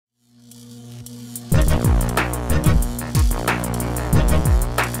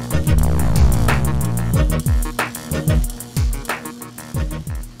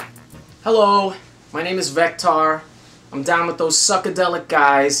Hello, my name is Vectar. I'm down with those suckadelic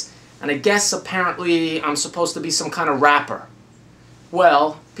guys, and I guess apparently I'm supposed to be some kind of rapper.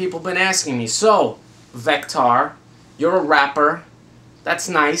 Well, people have been asking me, so, Vectar, you're a rapper. That's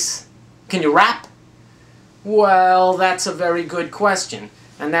nice. Can you rap? Well, that's a very good question,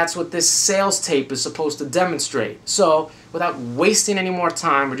 and that's what this sales tape is supposed to demonstrate. So, without wasting any more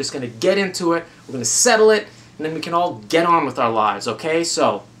time, we're just going to get into it, we're going to settle it, and then we can all get on with our lives, okay?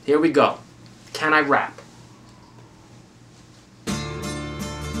 So, here we go. Can I rap?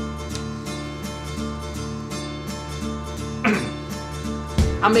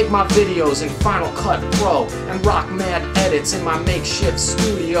 I make my videos in Final Cut Pro and rock mad edits in my makeshift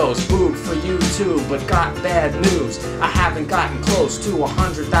studios. Booed for YouTube, but got bad news. I haven't gotten close to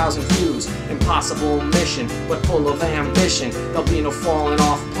 100,000 views. Impossible mission, but full of ambition. There'll be no falling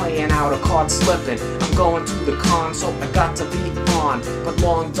off, playing out, or caught slipping. I'm going to the con, so I got to be on. But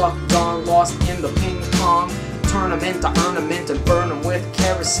long duck done, lost in the ping pong tournament. I ornament and burn them with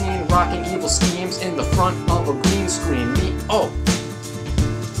kerosene, rocking evil schemes in the front of a green screen.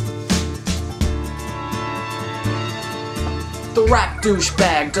 The rap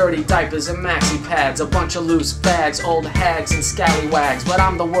douchebag, dirty diapers and maxi pads, a bunch of loose bags, old hags and scallywags. But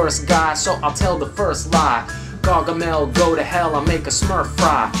I'm the worst guy, so I'll tell the first lie. Gargamel, go to hell, I'll make a Smurf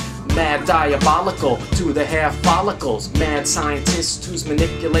fry. Mad diabolical to the hair follicles. Mad scientist who's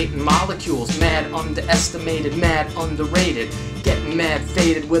manipulating molecules. Mad underestimated, mad underrated. Getting mad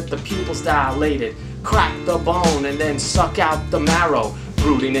faded with the pupils dilated. Crack the bone and then suck out the marrow.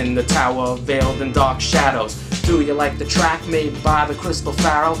 Brooding in the tower, veiled in dark shadows. Do you like the track made by the Crystal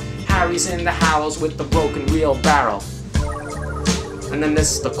Pharaoh? Harry's in the house with the broken wheelbarrow. And then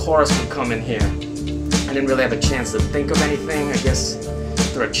the chorus would come in here. I didn't really have a chance to think of anything. I guess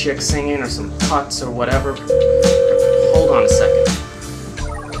there a chick singing or some cuts or whatever. Hold on a second.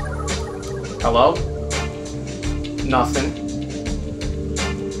 Hello? Nothing.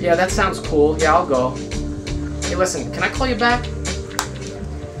 Yeah, that sounds cool. Yeah, I'll go. Hey, listen, can I call you back?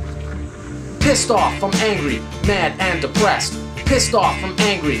 Pissed off, I'm angry, mad and depressed. Pissed off, I'm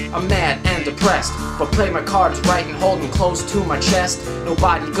angry, I'm mad and depressed. But play my cards right and hold them close to my chest.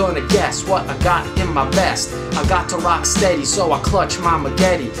 Nobody gonna guess what I got in my vest. I got to rock steady, so I clutch my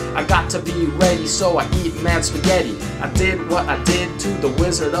spaghetti. I got to be ready, so I eat mad spaghetti. I did what I did to the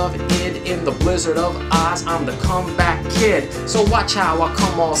Wizard of Id in the Blizzard of Oz. I'm the comeback kid, so watch how I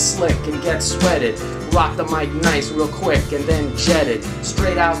come all slick and get sweated. Rock the mic nice real quick and then jet it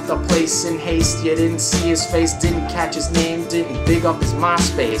straight out the place in haste. You didn't see his face, didn't catch his name, didn't big up his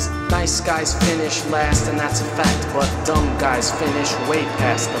MySpace. Nice guys finish last and that's a fact, but dumb guys finish way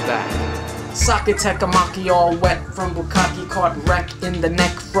past the back. Sake Tekamaki all wet from Bukaki, caught wreck in the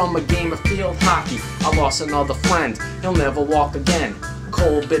neck from a game of field hockey. I lost another friend, he'll never walk again.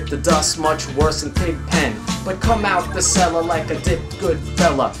 Cole bit the dust much worse than Pigpen. But come out the cellar like a dipped good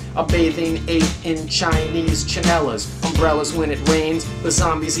fella. A bathing ape in Chinese chanellas. Umbrellas when it rains, the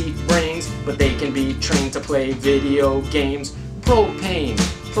zombies eat brains, but they can be trained to play video games. Propane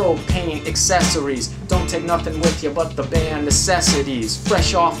accessories. Don't take nothing with you but the bare necessities.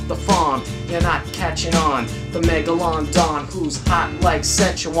 Fresh off the farm, you're not catching on. The Megalon Don who's hot like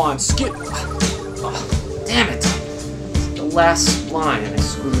Szechuan. Skip. Oh, damn it. Last line and I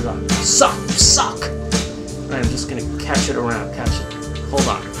screwed it up. Suck! I'm just gonna catch it around, catch it. Hold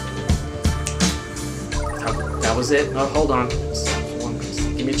on. That was it? Oh, hold on.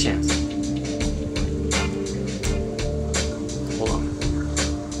 Give me a chance. Hold on.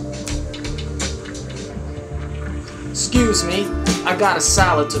 Excuse me, I got a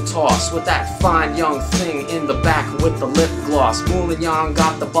salad to toss with that fine young thing in the back with the lip gloss. Moulin Yang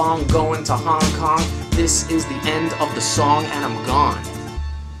got the bong going to Hong Kong. This is the end of the song and I'm gone.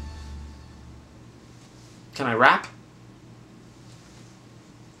 Can I rap?